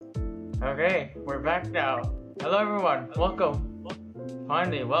Okay, we're back now. Hello everyone, welcome.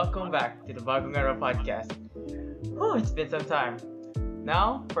 Finally, welcome back to the Bagong Era podcast. Oh, it's been some time.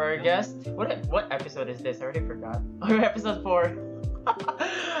 Now, for our guest, what episode is this? I already forgot. Oh, episode 4.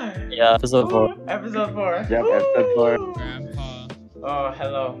 Yeah, episode 4. Episode 4. Yep, episode 4. Woo! Grandpa. Oh,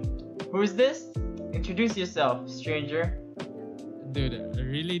 hello. Who's this? Introduce yourself, stranger. Dude,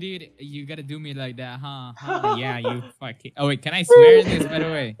 really, dude? You gotta do me like that, huh? Yeah, you fucking... Oh, wait, can I swear in this, by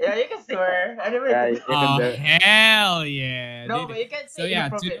the way? Yeah, you can swear. Yeah, you can do it. Hell yeah. No, dude. but you can't So, say yeah,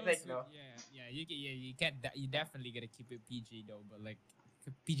 inappropriate to things, those no. you can't... You definitely gotta keep it PG, though. But, like,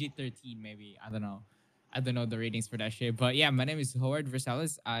 PG-13, maybe. I don't know. I don't know the ratings for that shit. But, yeah, my name is Howard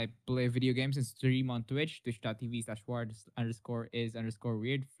Versalis. I play video games and stream on Twitch.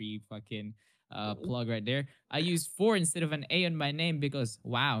 Twitch.tv/ward_is_weird. Free fucking... plug right there. I use 4 instead of an A on my name because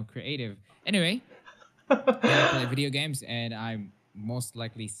wow, creative. Anyway, I play video games and I most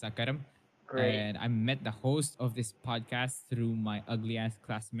likely suck at them. Great. And I met the host of this podcast through my ugly ass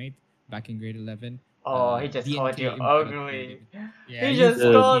classmate back in grade 11. Oh, he just called you DNK ugly. Yeah, He just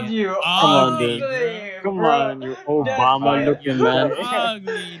called you on, dude. ugly. Come bro. on, you Obama looking man.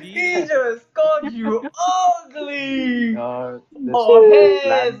 Ugly, He dude. just called you ugly. Oh, Oh,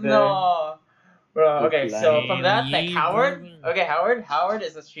 hell no. Bro, okay, Just so lying. from that, like Yeah, Howard, brother. okay, Howard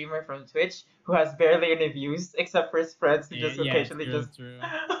is a streamer from Twitch who has barely any views except for his friends who just occasionally true, just. true.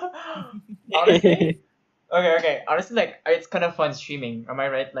 Honestly, okay, honestly, like it's kind of fun streaming. Am I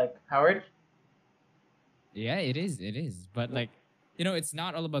right, like Howard? Yeah, it is. But like, you know, it's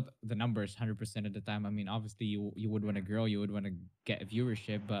not all about the numbers 100% of the time. I mean, obviously you would want to grow, you would want to get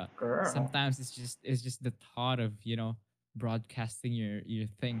viewership, but Girl. sometimes it's just the thought of, you know, broadcasting your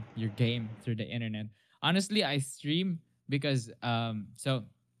thing, your game through the internet. Honestly, I stream because so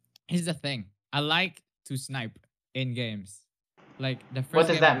here's the thing. I like to snipe in games. Like the first What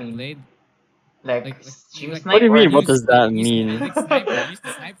does game that I mean? played, Like stream like- snipe? What do you or mean? What use- does that use- mean? like sniper, use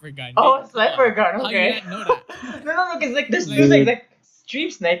the sniper gun. Oh, dude. sniper gun. How you Okay. not know that? No, because like there's Like- two things like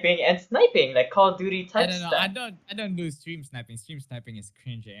stream sniping and sniping, like Call of Duty I type don't know. stuff. I don't do stream sniping. Stream sniping is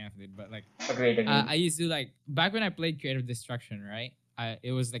cringe AF, dude. But like, Agreed. I used to like back when I played Creative Destruction, right?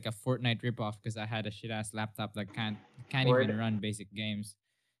 It was like a Fortnite ripoff because I had a shit ass laptop that can't Word. even run basic games.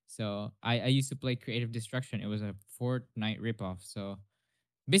 So I used to play Creative Destruction. It was a Fortnite ripoff. So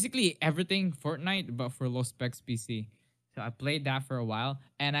basically everything Fortnite but for low specs PC. So I played that for a while,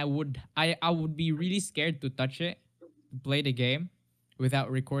 and I would be really scared to touch it, to play the game, without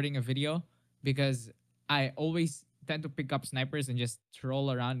recording a video because I always tend to pick up snipers and just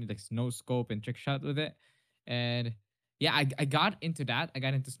troll around with like no scope and trick shot with it. And yeah, I got into that. I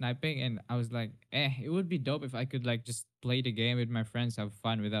got into sniping and I was like, it would be dope if I could like just play the game with my friends, have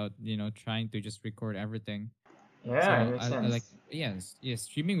fun without, you know, trying to just record everything. Yeah, So it makes I sense. like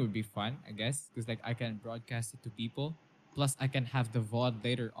streaming would be fun, I guess, because like I can broadcast it to people. Plus I can have the VOD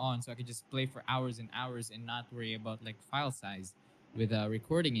later on, so I can just play for hours and hours and not worry about like file size with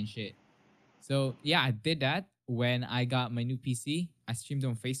recording and shit. So yeah, I did that when I got my new PC. I streamed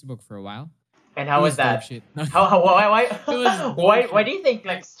on Facebook for a while. And how It was dope that? shit. Why It was dope why shit. do you think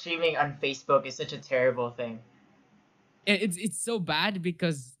like streaming on Facebook is such a terrible thing? It's so bad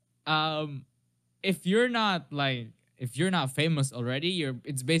because if you're not famous already,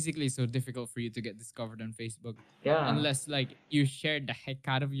 it's basically so difficult for you to get discovered on Facebook. Yeah. Unless like you share the heck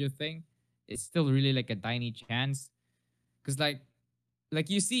out of your thing. It's still really like a tiny chance. Cause like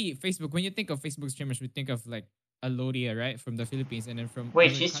you see Facebook, when you think of Facebook streamers, we think of like Alodia, right? From the Philippines, and then from Wait,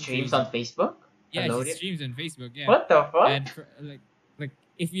 other she countries. streams on Facebook? Yeah, Alodia? she streams on Facebook, yeah. What the fuck? And like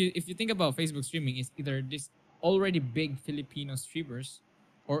if you think about Facebook streaming, it's either this already big Filipino streamers,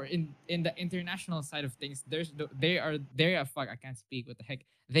 or in the international side of things, they are fuck, I can't speak, what the heck.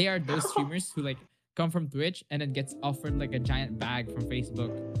 They are those streamers who like come from Twitch and then gets offered like a giant bag from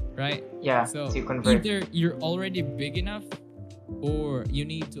Facebook, right? Yeah, So to convert. either you're already big enough or you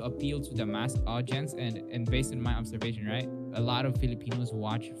need to appeal to the mass audience, and based on my observation, right, a lot of Filipinos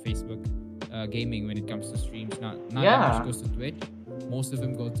watch Facebook gaming when it comes to streams. Not that Yeah. much goes to Twitch. Most of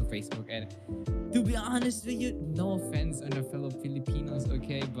them go to Facebook. And to be honest with you, no offense on the fellow Filipinos,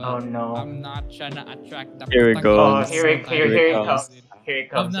 okay, but Oh no. I'm not trying to attract the Here we toxic go. Oh, Pinoys here it sometimes. comes. Here it I'm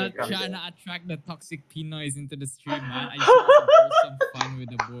comes. not Here it comes. trying to attract the toxic Pinoys into the stream, man. I just want to have some fun with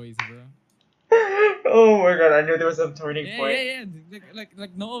the boys, bro. Oh my god, I knew there was some turning Yeah, point. yeah, yeah.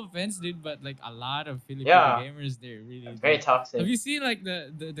 Like, no offense, dude, but like a lot of Filipino Yeah. gamers, they're really Very Have toxic. you seen like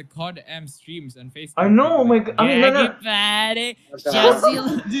the COD M streams on Facebook? I know, my god. I mean, no, no. Everybody,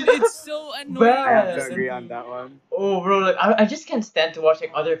 Okay. dude, it's so annoying. Bad. I have to listen agree to. on that one. Oh, bro, like I just can't stand to watch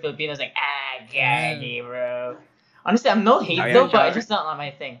like other Filipinos like gaggy, bro. Honestly, I'm no hate Oh, yeah, though, but it's sure. just not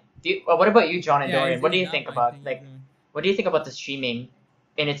my thing. What about you, John and Yeah, Dorian? What do you not think my about thing like either. what do you think about the streaming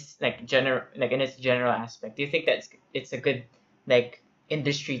in its in its general aspect? Do you think that it's a good like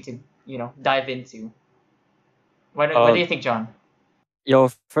industry to dive into? What do Uh, you think, John? yo,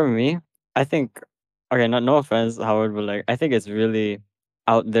 for me, I think okay, no offense, Howard, but like I think it's really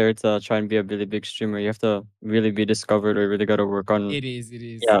out there to try and be a really big streamer. You have to really be discovered, or you really gotta work on. It is. It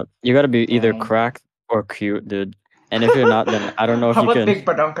is. Yeah, you gotta be either Dang. cracked or cute, dude. And if you're not, then I don't know if How you about can. big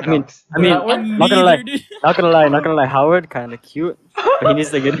I mean, badonkadonks? I Will mean, that work? I'm not gonna lie, neither, dude. not gonna lie. Howard kind of cute, but he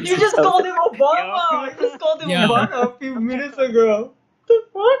needs to get You just himself. called him Obama. You just called him Yeah. Obama a few minutes ago. The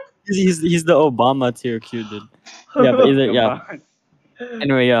fuck? He's the Obama tier cute, dude. Yeah, but either Come yeah. on.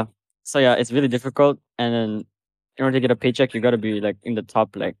 Anyway, yeah. So yeah, it's really difficult, and then in order to get a paycheck, you gotta be like in the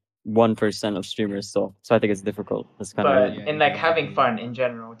top like 1% of streamers. So I think it's difficult. That's kind of But it. Yeah, in it like is. having It is. fun in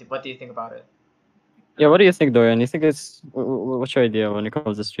general, what do you think about it? Yeah, what do you think, Dorian? You think it's what's your idea when it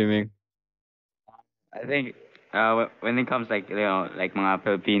comes to streaming? I think when it comes like like mga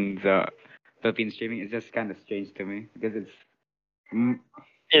Philippine streaming, it's just kind of strange to me because it's m-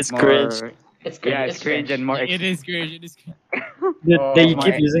 It's cringe. more It's cringe. yeah, It's it's cringe and cringe. more Like, it is cringe. It is cringe. They Oh more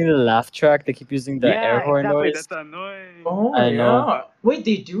keep my. using the laugh track. They keep using the air yeah, horn exactly. noise. That's annoying. Oh I know. yeah. Wait,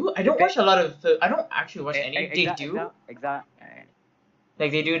 they do? I don't watch a lot of. I don't actually watch any. They Exact, do. exact. Like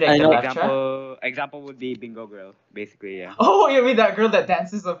they do I like the know. laugh track. Example would be Bingo Girl, basically. Yeah. Oh, you mean that girl that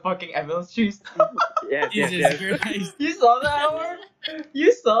dances on fucking Emerald's shoes? Jesus Christ. You saw that, Howard?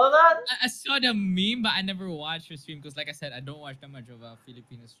 You saw that? I saw the meme, but I never watched her stream because, like I said, I don't watch that much of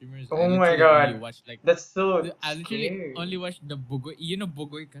Filipino streamers. I Oh my literally God. only watch like That's so I literally scary. only watch the Bogoy. You know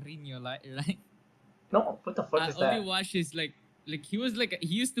Bogoy Carino, right? No, what the fuck I is only that? watch his like he was like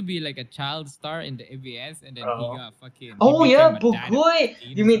he used to be like a child star in the ABS, and then he Uh-huh. got fucking. Oh he yeah, became a dad at Bugoy.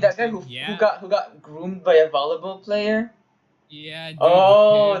 15 You or mean that guy something. who got groomed by a volleyball player? Yeah, dude.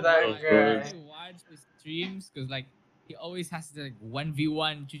 Oh, him, that bro. guy. I only watch his streams because like he always has to like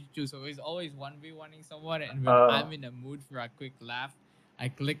 1v1 choo, so he's always 1v1ing someone, and when Oh. I'm in a mood for a quick laugh, I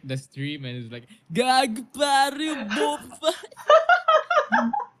click the stream and it's like Gag pare bopa.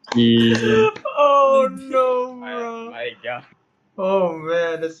 Jesus. Oh no, bro. My God. Oh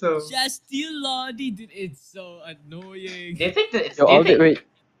man, that's so. Just still Lodi, dude. It's so annoying. Do you think that it's? Yo, Do you think? wait,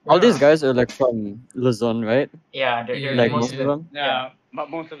 all these Yeah. guys are like from Luzon, right? Yeah, they're Yeah, Like most most of of them. them. Yeah, But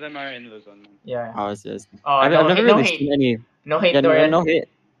most of them are in Luzon. yeah. Oh, yes. Oh, I've no, never no really hate, seen any. no hate, Yeah, Dorian. no hate.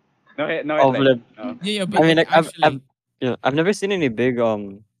 No, Of it's like, no. Yeah, I but mean, like like actually, I've never seen any big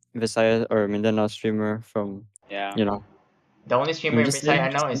Visayas or Mindanao streamer from Yeah. The only streamer in just Visayas I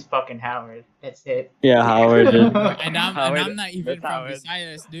know is fucking Howard. That's it. Yeah, Howard. Dude. and I'm Howard, not even that's from Howard.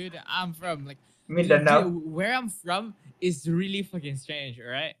 Visayas, dude. I'm from like Mindanao. where I'm from is really fucking strange,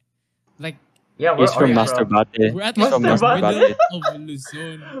 alright? Like Yeah, where He's are from you Master from? Bate. we're at He's like from the Master Master middle Bate. of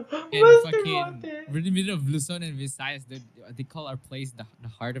Luzon and Master fucking Bate. we're in the middle of Luzon and Visayas, dude. They call our place the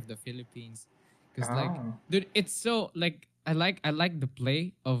heart of the Philippines. Cause like Oh. dude, it's so like I like the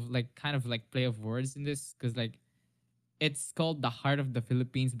play of like kind of like play of words in this because like it's called the heart of the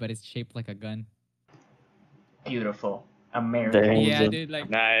Philippines, but it's shaped like a gun. Beautiful. American. Dang. Yeah, Angel. dude, like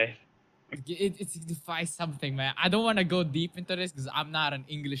Nice. it signifies something, man. I don't want to go deep into this because I'm not an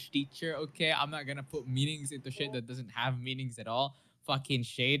English teacher. Okay, I'm not gonna put meanings into shit that doesn't have meanings at all. Fucking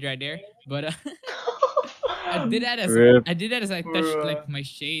shade right there. But I did that Rip. as I touched Bruh. like my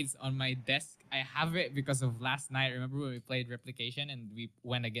shades on my desk. I have it because of last night. Remember when we played replication and we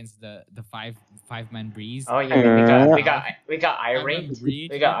went against the five man breeze? Oh yeah, we got irate. We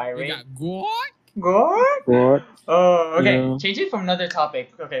We got got irate. Gork. What? What? Oh, okay. Yeah. Changing from another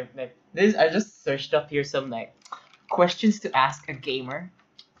topic. Okay, like this, I just searched up here some like questions to ask a gamer.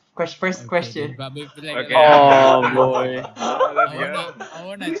 First question. Okay. Oh boy. Let's go. I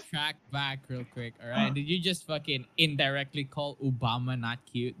wanna track back real quick. All right, did you just fucking indirectly call Obama not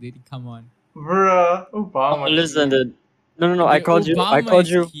cute? Dude, come on. Bruh, Obama. Listen, dude. No. I Dude, called you. I Obama called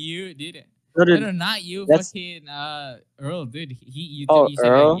is you. Cute, dude. No, No, dude. no, not you. That's- Fucking Earl, dude. You Oh, you said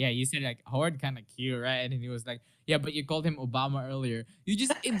Earl? like, yeah, you said like Howard kind of cute, right? And then he was like, yeah, but you called him Obama earlier. You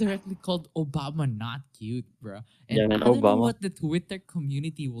just indirectly called Obama not cute, bro. And Yeah, man, I don't know Obama. what the Twitter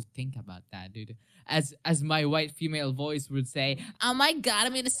community will think about that, dude. As my white female voice would say, oh my god,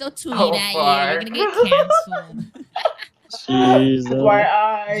 I'm gonna still tweet Oh, at you. You're fuck. gonna get canceled. Jesus. My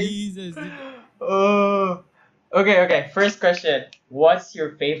eyes. Jesus, dude. Oh. Okay. First question. What's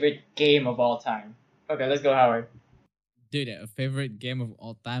your favorite game of all time? Okay, let's go, Howard. Dude, a favorite game of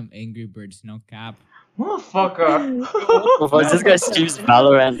all time, Angry Birds, no cap. Motherfucker. This guy streams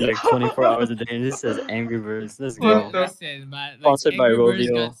Valorant like 24 hours a day and this says Angry Birds. Let's What go. Dude, the- listen, man. Like Sponsored by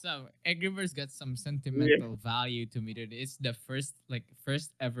Rovio. Angry Birds got some sentimental value to me, dude. It's the first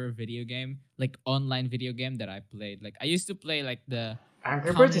ever video game, like online video game that I played. Like I used to play like the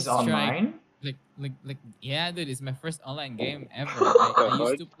Angry Birds is Counter-Strike. online? Yeah, dude, it's my first online game ever. I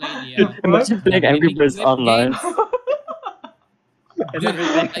used to play the Imagine playing the Angry mini Birds clip online.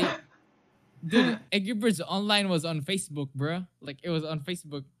 games. Dude, Angry Birds Online was on Facebook, bro. Like it was on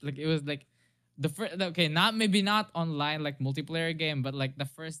Facebook. Like it was like the first. Okay, not online like multiplayer game, but like the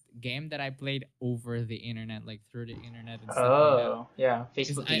first game that I played over the internet, like through the internet and stuff like that. Oh, yeah. 'Cause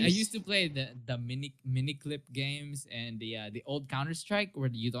Facebook I games. used to play the mini clip games and the old Counter Strike where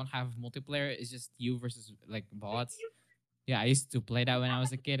you don't have multiplayer. It's just you versus like bots. Yeah, I used to play that when I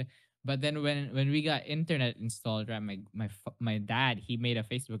was a kid. But then when we got internet installed, right, my dad, he made a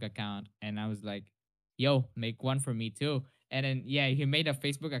Facebook account and I was like, "Yo, make one for me too." And then yeah, he made a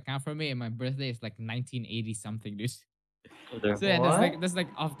Facebook account for me and my birthday is like 1980 something, dude. So yeah, What? that's like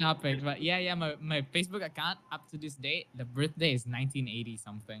off topic, but yeah, my Facebook account up to this date, the birthday is 1980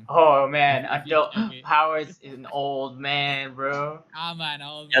 something. Oh man, If you adult check it. Howard's is an old man, bro. Ah man,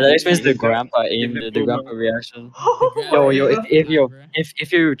 all Yeah, that explains the He's the- grandpa he's aim, the the grandpa boomer. reaction. Yo, Yo, Yeah.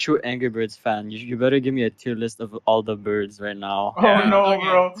 if you're a true Angry Birds fan, you better give me a tier list of all the birds right now. Oh no, Okay,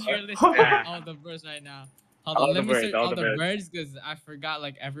 bro. tier list of all the birds right now. Hold All on, the let me birds, search all all the the birds. birds because I forgot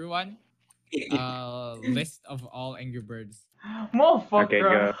like everyone. List of all Angry Birds.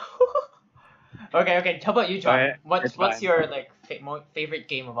 Motherfucker. Okay, go. Okay. How about you, John? Alright, What's it's what's fine. your like favorite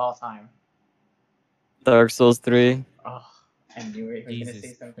game of all time? Dark Souls 3. Oh, I knew you were gonna say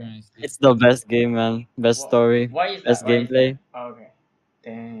Jesus something. Christ. It's the best game, man. Best story. Why is that? Best Why is that? gameplay. Oh, okay.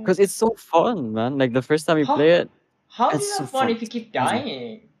 Dang. Because it's so fun, man. Like the first time you Huh? play it. How do it's you so have fun fun. if you keep It's easy.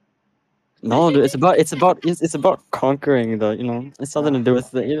 dying? No, dude, it's about conquering the, it's nothing to do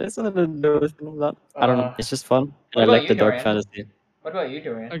with it's nothing to do with that. I don't know. Uh, It's just fun. what And I about like you, the dark Dorian? fantasy. What about you,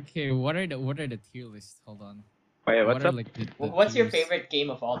 Dorian? Okay, what are the tier lists? Hold on. Wait, what's what are up? like the What's your tiers? favorite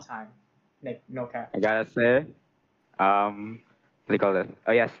game of all time? Like no cap. I gotta say, what do you call it?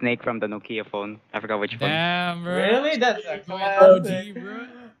 Oh yeah, Snake from the Nokia phone. I forgot which phone. Damn, bro. Really? That's a Going classic. OG, bro.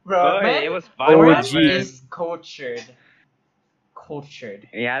 Bro, Oh, man, it was Oh, fun, Dorian OG. man. is cultured. Cultured.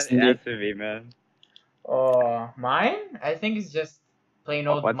 Yeah, it Snake. has to be, man. Oh, mine? I think it's just plain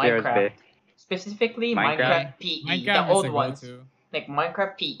old What's yours, Minecraft. babe? Specifically Minecraft? Minecraft PE, Minecraft the is old a ones. go-to. Like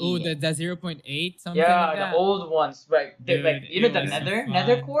Minecraft PE. Oh, the 0.8 something yeah, like that. the old ones, right? They're like Dude, you know it the was Nether,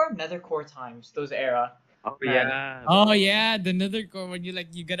 fun. Nether core times, those era. Oh Man. yeah. Oh yeah, the nether core when you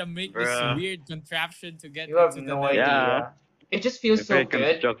gotta make this Bruh. weird contraption to get You have into the no nether. idea. Yeah. It just feels It's so very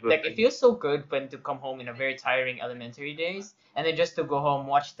good. constructive. Like it feels so good when to come home in a very tiring elementary days, and then just to go home,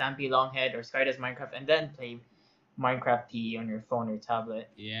 watch Stampy Longhead or Skydoes Minecraft, and then play Minecraft PE on your phone or tablet.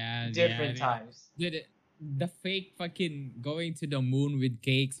 Yeah, Different yeah, times. dude, the fake fucking going to the moon with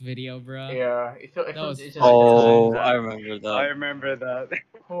cakes video, bro. Yeah, it That was it's just fun. Oh, that. I remember I that. remember that.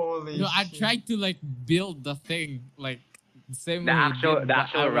 holy. No, I shit. tried to like build the thing like the same The way he actual- did, the but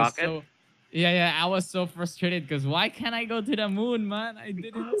actual I was rocket? so yeah, I was so frustrated because why can't I go to the moon, man? I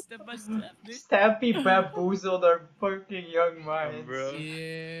did it step by step, dude. Stampy bamboozled our fucking young minds. bro.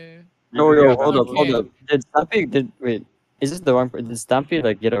 Yeah. Yo, hold up, Okay. hold up. Did Stampy wait? Is this the one? Did Stampy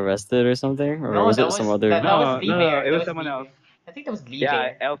like get arrested or something, or No, was that it some was- other? that was No, Lee. it That was someone Lee. else. I think that was Lee.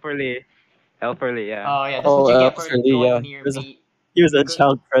 Yeah, L for Lee. L for Lee, yeah. Oh yeah, that's Oh, what you get for absolutely, going yeah. near It was a- me. He was a Good.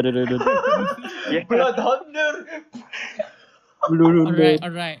 child predator, dude. Yeah. Blood Hunter. All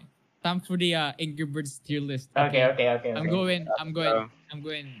right. Time for the Angry Birds tier list. Okay. I'm going go.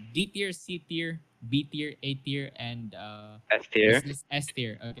 D tier, C tier, B tier, A tier, and S tier. this is S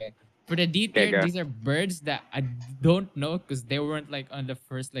tier. Okay. For the D Okay, tier, go. these are birds that I don't know because they weren't like on the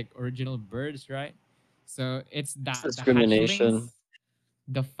first like original birds, right? So it's the Discrimination. hatchlings,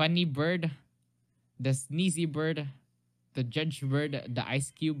 the funny bird, the sneezy bird, the judge bird, the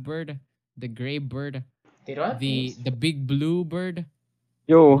ice cube bird, the gray bird, They don't have names? the big blue bird.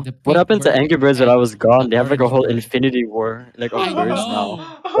 Yo, The what pink happened to bird Angry Birds when I and was gone? They the have like a orange whole bird. infinity war, like of I birds know.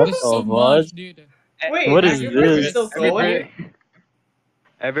 now. There's the so what? much, dude. Wait, What is Angry Birds this? still Every going? bird,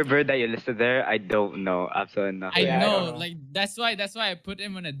 every bird that you listed there, I don't know. Absolutely nothing. I Yeah, I know, don't know. like that's why I put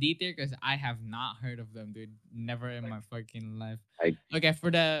him on a D tier because I have not heard of them, dude. Never in my fucking life. Okay,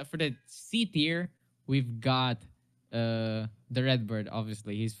 for the C tier, we've got the red bird.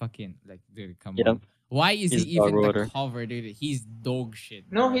 Obviously, he's fucking like, dude, come Yeah. on. Why is He's he even dog the water. cover, dude? He's dog shit.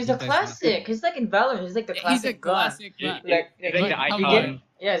 No, bro. he's He a does classic. He's like in Valorant. He's like the He's a classic gun. classic, but Like He's like you- the you icon. get-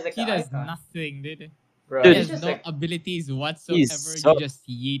 yeah, it's like he the does icon. nothing, dude. Bro, Dude, He it's has just no like abilities whatsoever. You so- just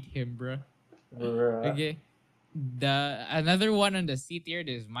yeet him, bro. Bruh. Okay. The another one on the C tier,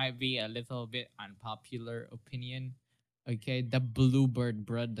 this might be a little bit unpopular opinion. Okay, the bluebird,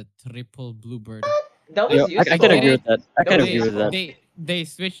 bro, the triple bluebird. That Like was Yo, I can I get agree useful. it. with that. I That can was agree with that. useful. They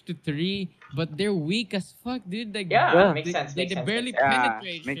switched to three, but they're weak as fuck, dude. Like Yeah, Yeah, makes sense. they, Makes they sense. Makes barely sense. Yeah,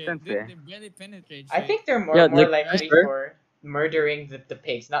 penetrate makes shit, sense. dude. They barely penetrate I shit. think they're yeah. more Like Right? likely Whisper. for murdering the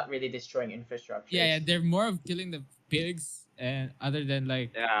pigs, not really destroying Yeah, infrastructures. they're more of killing the pigs and other than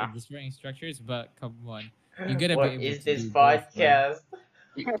like Yeah. destroying structures. But come on, you gotta be What able is to this do both, man. podcast?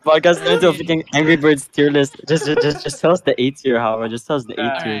 Podcast into a Okay. freaking Angry Birds tier list. Just tell us the A tier, Howard. Just tell us the A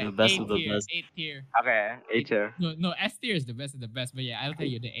All tier, right, the best A of the tier, best. A tier. Okay, A tier. No, S tier is the best of the best. But yeah, I'll tell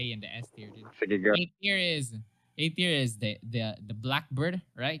you the A and the S tier, dude. It's a good girl. A tier is A tier is the blackbird,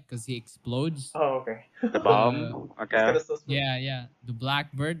 right? Because he explodes. Oh, okay. The The bomb. It's Okay. kind of so smooth. yeah, the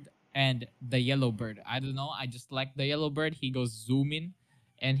blackbird and the yellow bird. I don't know. I just like the yellow bird. He goes zoom in,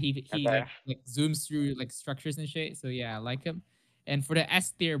 and he Okay. like zooms through like structures and shit. So yeah, I like him. And for the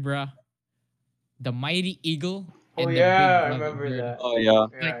S tier, bruh, the mighty eagle Oh and the big yeah, I brother remember bird. that. Oh yeah, Yeah, Like,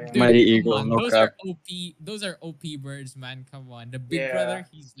 yeah. dude, Mighty come Eagle, on. no Those cap. are OP. Those are OP birds, man. Come on. The big Yeah. brother,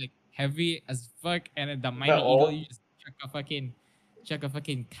 he's like heavy as fuck, and then the The mighty eagle, old. you just chuck a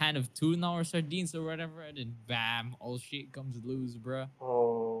fucking can of tuna or sardines or whatever, and then bam, all shit comes loose, bruh.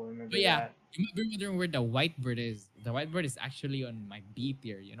 Oh, I remember But yeah, that. you might be wondering where the white bird is. The white bird is actually on my B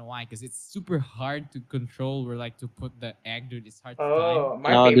tier. You know why? Because it's super hard to control where like to put the egg, dude. It's hard to time. Oh,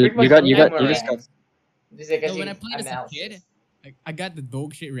 my No, dude, favorite was the you got you just got. boomerang. Just like So as when I you played as a kid, analysis. like I got the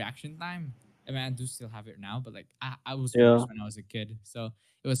dog shit reaction time. I mean, I do still have it now, but like I was Yeah, worse when I was a kid. So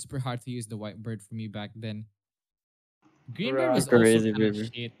it was super hard to use the white bird for me back then. Green bird Bruh. was you also crazy kind of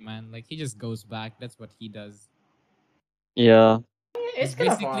baby. shit, man. Like he just goes back. That's what he does. Yeah, It's He's kind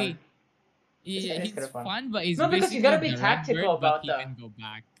of fun. basically yeah, It's kind he's of fun. fun, but he's No, because you gotta basically be the red tactical bird, but about he the. can go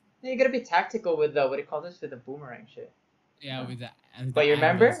back. You gotta be tactical with the what do you call this with the boomerang shit. Yeah, No. with But the you angles.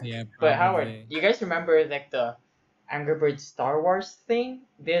 remember? Yeah, But Howard, probably. you guys remember like the Angry Birds Star Wars thing?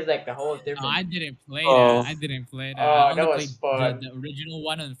 There's like a whole No, different. I didn't play that. oh I didn't play that. I Oh, that only was played fun. the original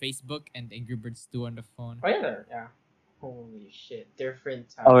one on Facebook and Angry Birds 2 on the phone. Oh yeah, yeah. Holy shit,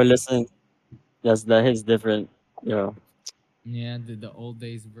 different oh, time. listen, that hits different. Yeah. Yeah, the old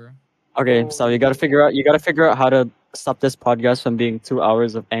days, bro. Okay, so Holy shit. you gotta figure out how to stop this podcast from being 2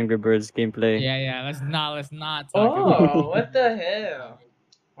 hours of Angry Birds gameplay. Yeah. Let's not talk about Oh, Angry what the Birds right now. hell?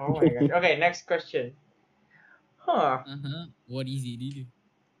 Oh my gosh. Okay, next question. Huh. What easy did?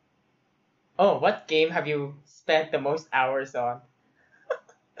 Oh, what game have you spent the most hours on?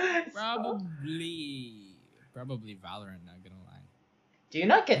 Probably Valorant. Not gonna lie. Do you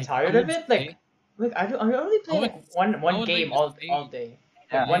not get Like tired of it? say, Like I only I play would like I one would like game to say all day.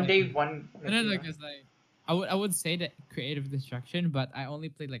 Like Yeah. one day, creative. one. No, because like I would say that creative destruction, but I only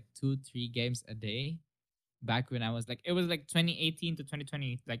played like 2-3 games a day back when I was like it was like 2018 to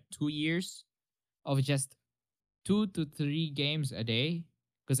 2020, like 2 years of just 2 to 3 games a day.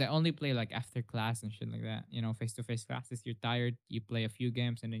 Because I only play like after class and shit like that. You know, face to face classes. You're tired, you play a few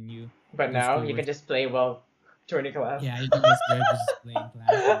games, and then you But do now you can schoolwork. just play well during class. Yeah, you can just directly just play in class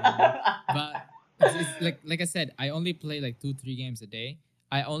again. But it's like I said, I only play like 2-3 games a day.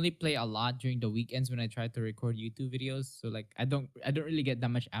 I only play a lot during the weekends when I try to record YouTube videos. So like I don't really get that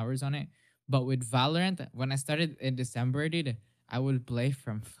much hours on it. But with Valorant, when I started in December, dude, I would play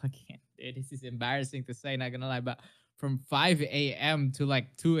from fucking dude, this is embarrassing to say, not gonna lie, but from 5 a.m. to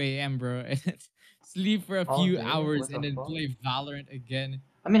like 2 a.m., bro. And sleep for a All few day? hours What and the then fuck? play Valorant again.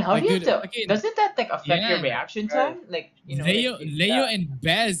 I mean, how do Like, you have dude, to? fucking Doesn't that like affect your yeah. reaction Right. time? Like like Leo and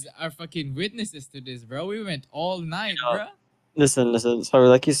Bez are fucking witnesses to this, bro. We went all night, bro. Listen. So,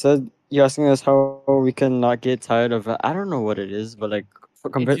 like you said, you're asking us how we can not get tired of. I don't know what it is, but like It's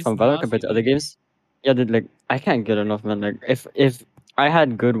compared just from Valorant compared to other nauseating. games, yeah, dude, like I can't get enough, man. Like if I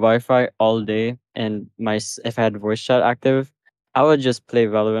had good Wi-Fi all day and if I had voice chat active, I would just play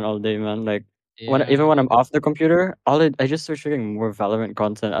Valorant all day, man. Like even Yeah. when I'm off the computer, I just start triggering more Valorant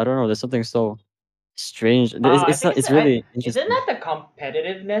content. I don't know. There's something so strange. I think It's really isn't interesting. that the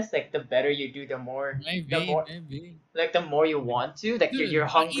competitiveness? Like the better you do, the more Maybe. like the more you want to. Like you're Dude, not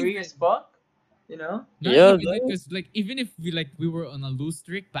hungry as even. fuck. You know? Not Yeah, even like, cause like even if we were on a lose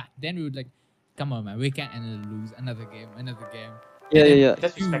streak back then, we would like, come on, man, we can't lose another game, yeah, and then yeah.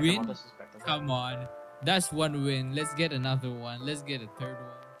 if you Disrespectful. win, Disrespectful. come on, that's one win. Let's get another one. Let's get a third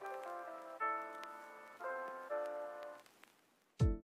one.